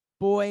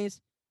 Boys,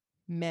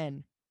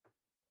 men.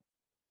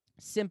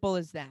 Simple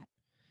as that.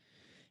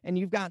 And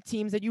you've got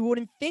teams that you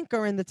wouldn't think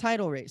are in the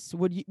title race,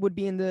 would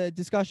be in the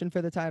discussion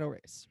for the title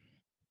race,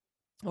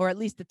 or at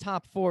least the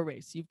top 4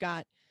 race. You've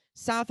got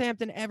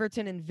Southampton,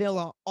 Everton, and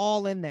Villa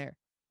all in there,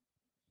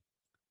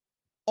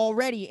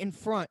 already in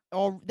front.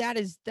 That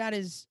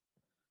is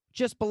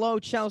just below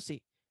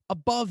Chelsea.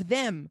 Above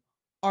them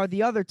are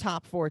the other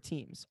top 4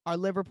 teams. Are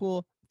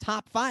Liverpool,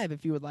 top 5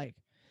 if you would like.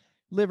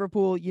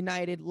 Liverpool,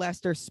 United,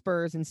 Leicester,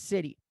 Spurs, and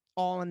City,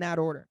 all in that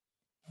order.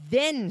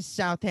 Then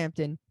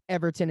Southampton,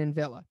 Everton, and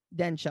Villa.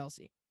 Then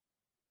Chelsea.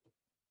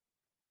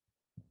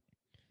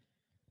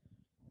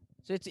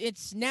 So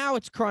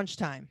it's crunch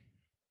time,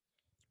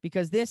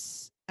 because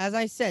this, as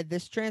I said,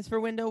 this transfer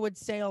window would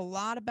say a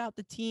lot about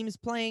the teams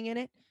playing in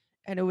it,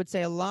 and it would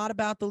say a lot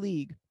about the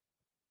league.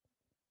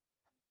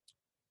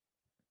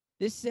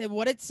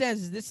 What it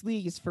says is this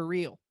league is for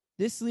real.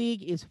 This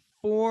league is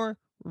for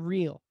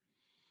real.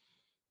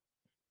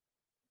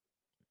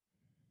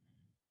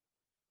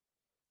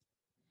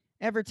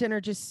 Everton are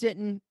just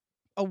sitting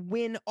a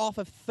win off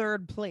of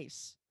 3rd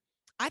place.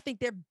 I think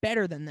they're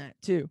better than that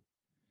too.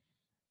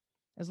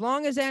 As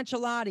long as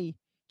Ancelotti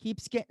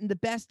keeps getting the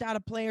best out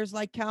of players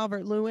like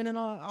Calvert-Lewin and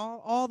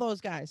all those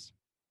guys,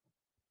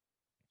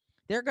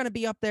 they're going to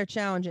be up there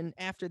challenging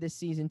after this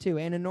season too.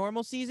 And a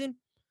normal season,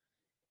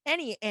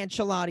 any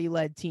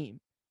Ancelotti-led team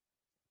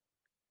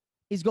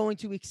is going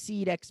to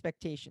exceed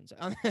expectations,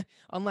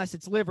 unless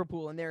it's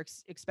Liverpool and they're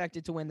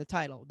expected to win the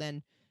title.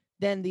 Then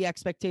the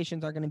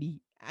expectations are going to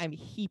be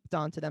heaped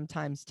onto them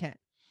times 10.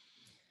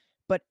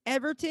 But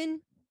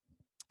Everton,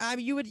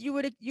 you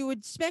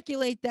would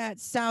speculate that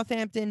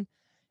Southampton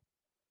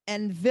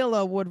and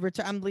Villa would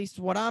return. At least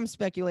what I'm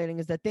speculating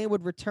is that they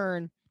would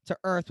return to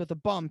earth with a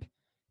bump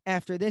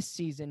after this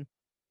season,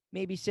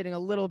 maybe sitting a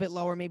little bit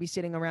lower, maybe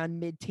sitting around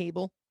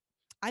mid-table.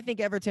 I think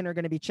Everton are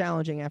going to be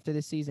challenging after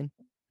this season.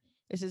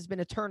 This has been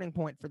a turning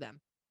point for them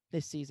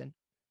this season,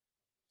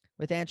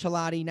 with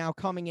Ancelotti now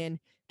coming in,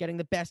 getting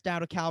the best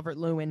out of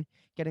Calvert-Lewin,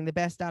 getting the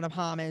best out of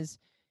James,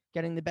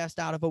 getting the best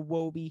out of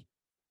Iwobi,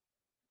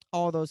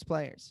 all those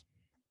players.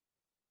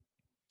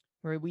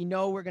 Where we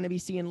know we're going to be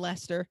seeing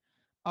Leicester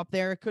up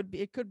there. It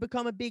could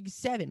become a big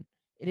 7.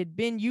 It had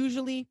been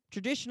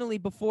traditionally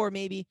before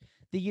maybe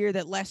the year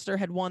that Leicester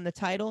had won the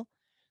title,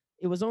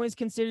 it was always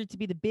considered to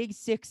be the big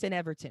 6 in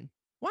Everton.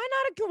 Why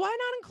not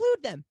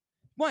include them?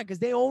 Why? Because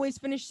they always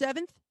finish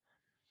 7th?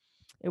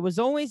 It was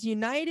always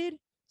United,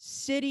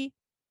 City,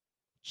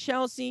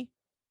 Chelsea,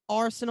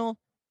 Arsenal,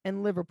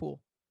 and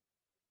Liverpool.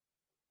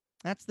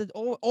 That's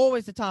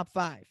always the top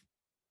 5.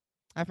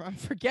 I'm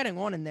forgetting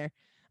one in there.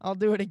 I'll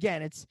do it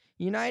again. It's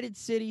United,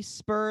 City,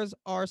 Spurs,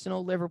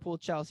 Arsenal, Liverpool,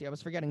 Chelsea. I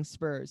was forgetting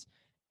Spurs.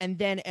 And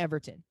then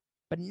Everton.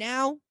 But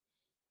now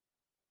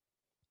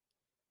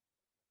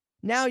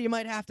you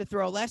might have to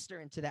throw Leicester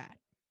into that.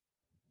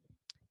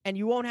 And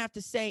you won't have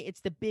to say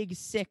it's the big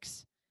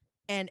 6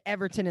 and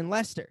Everton and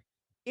Leicester.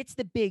 It's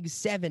the big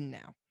 7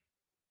 now.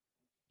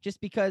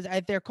 Just because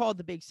they're called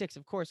the big 6,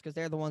 of course, because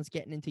they're the ones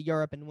getting into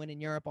Europe and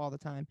winning Europe all the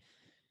time.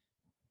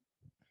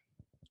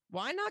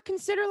 Why not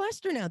consider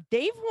Leicester now?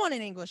 They've won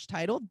an English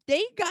title.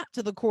 They got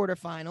to the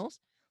quarterfinals.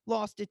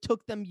 Lost. It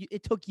took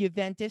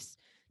Juventus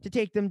to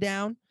take them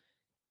down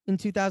in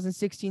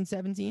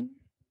 2016-17.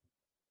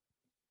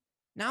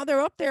 Now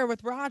they're up there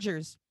with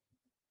Rodgers.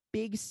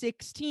 Big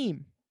 6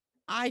 team.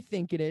 I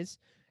think it is.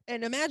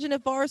 And imagine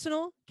if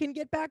Arsenal can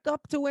get back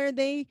up to where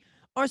they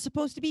are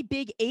supposed to be,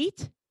 big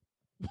 8.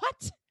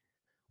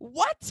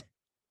 What?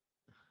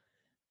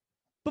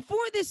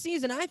 Before this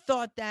season, I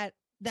thought that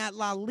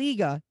La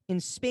Liga in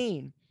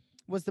Spain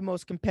was the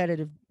most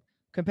competitive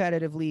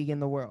league in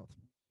the world.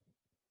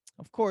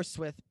 Of course,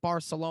 with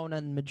Barcelona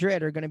and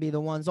Madrid are going to be the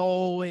ones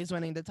always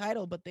winning the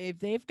title, but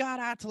they've got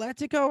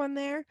Atletico in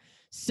there.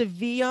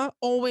 Sevilla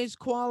always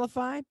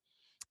qualify.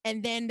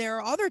 And then there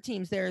are other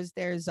teams. There's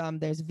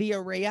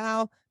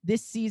Villarreal.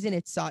 This season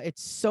it's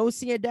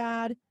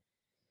Sociedad.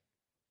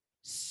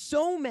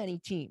 So many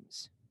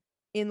teams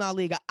in La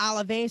Liga.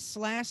 Alaves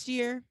last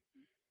year.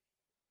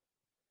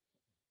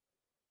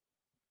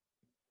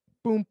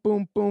 Boom,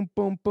 boom, boom,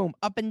 boom, boom.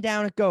 Up and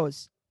down it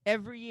goes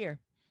every year.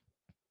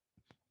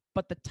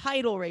 But the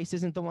title race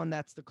isn't the one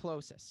that's the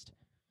closest.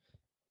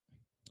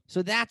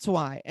 So that's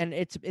why. And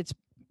it's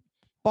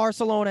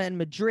Barcelona and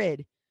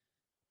Madrid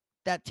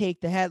that take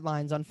the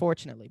headlines,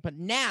 unfortunately. But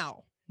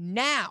now,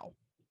 the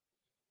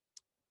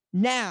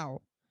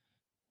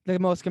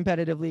most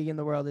competitive league in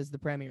the world is the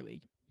Premier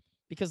League.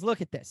 Because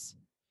look at this.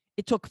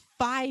 It took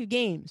 5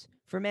 games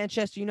for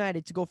Manchester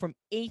United to go from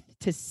 8th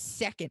to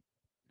 2nd.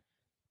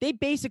 They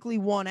basically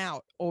won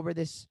out over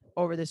this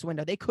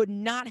window. They could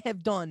not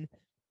have done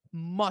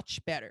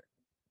much better.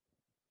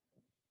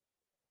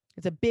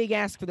 It's a big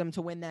ask for them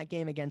to win that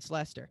game against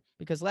Leicester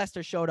because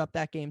Leicester showed up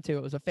that game too.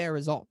 It was a fair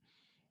result.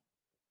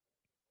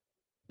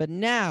 But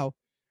now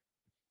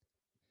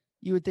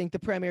you would think the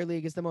Premier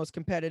League is the most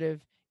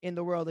competitive in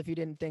the world if you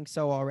didn't think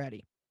so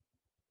already.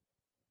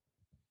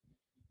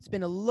 It's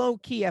been a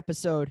low-key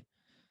episode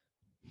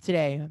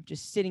today. I'm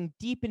just sitting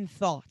deep in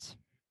thought.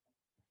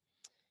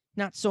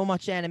 Not so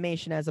much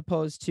animation as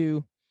opposed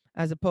to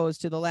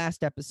the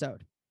last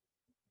episode.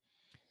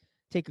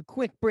 Take a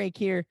quick break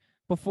here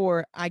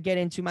before I get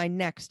into my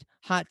next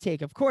hot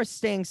take. Of course,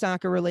 staying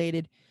soccer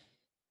related.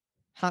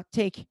 Hot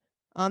take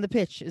on the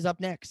pitch is up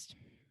next.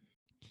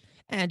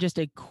 And just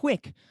a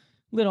quick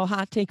little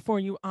hot take for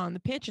you on the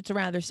pitch. It's a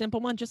rather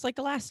simple one, just like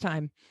the last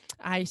time.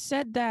 I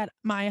said that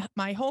my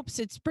hopes,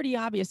 it's pretty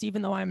obvious,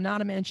 even though I'm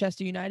not a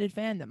Manchester United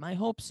fan, that my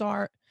hopes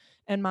are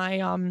and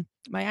my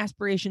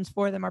aspirations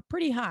for them are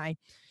pretty high.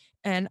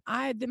 And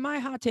my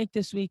hot take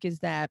this week is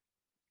that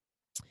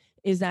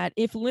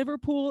if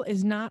Liverpool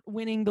is not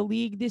winning the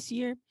league this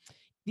year,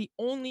 the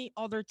only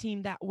other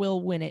team that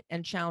will win it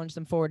and challenge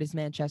them forward is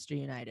Manchester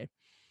United.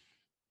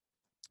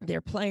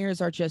 Their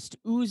players are just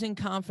oozing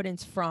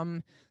confidence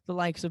from the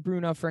likes of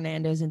Bruno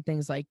Fernandes and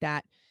things like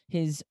that.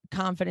 His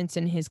confidence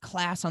and his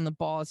class on the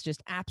ball is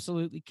just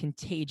absolutely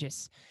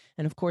contagious.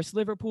 And of course,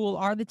 Liverpool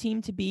are the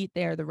team to beat.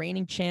 They're the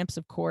reigning champs,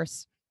 of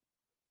course.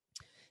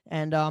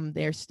 And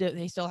they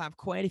still have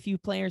quite a few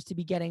players to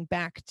be getting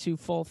back to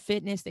full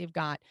fitness. They've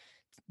got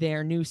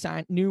their newer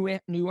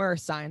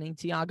signing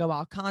Thiago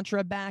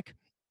Alcantara back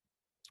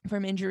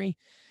from injury,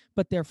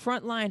 but their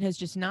front line has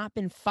just not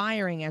been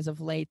firing as of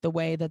late the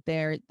way that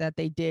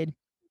they did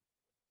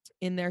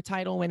in their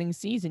title-winning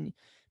season.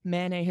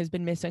 Mane has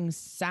been missing,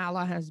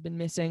 Salah has been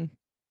missing,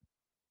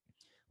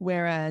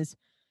 whereas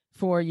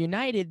for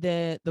United,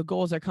 the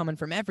goals are coming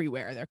from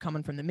everywhere. They're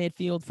coming from the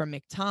midfield, from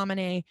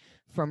McTominay,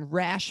 from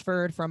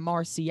Rashford, from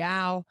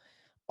Martial,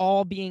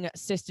 all being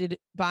assisted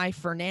by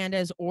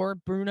Fernandes or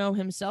Bruno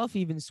himself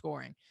even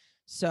scoring.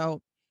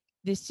 So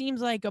this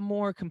seems like a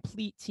more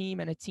complete team,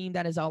 and a team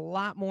that is a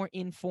lot more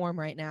in form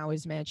right now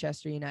is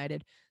Manchester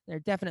United. They're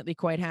definitely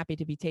quite happy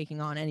to be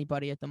taking on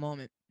anybody at the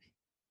moment.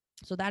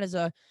 So that is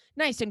a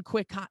nice and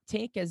quick hot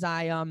take as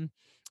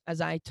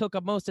I took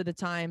up most of the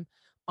time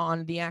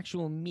on the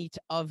actual meat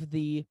of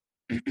the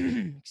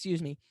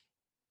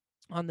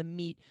on the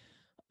meat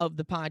of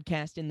the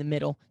podcast in the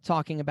middle,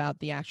 talking about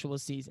the actual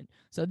season.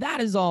 So that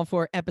is all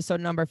for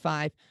episode number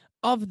 5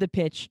 of The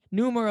Pitch.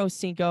 Numero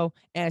 5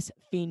 es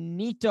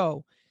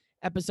finito.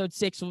 Episode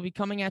 6 will be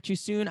coming at you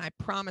soon. I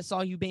promise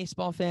all you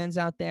baseball fans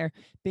out there,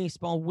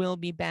 baseball will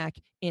be back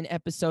in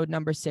episode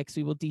number 6.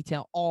 We will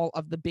detail all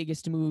of the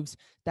biggest moves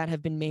that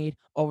have been made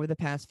over the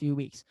past few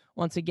weeks.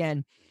 Once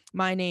again,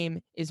 my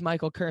name is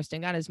Michael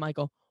Kirsting. That is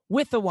Michael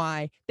with a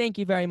Y. Thank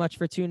you very much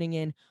for tuning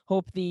in.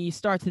 Hope the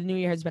start to the new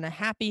year has been a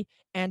happy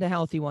and a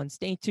healthy one.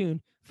 Stay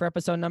tuned for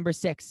episode number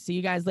 6. See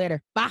you guys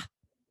later. Bye.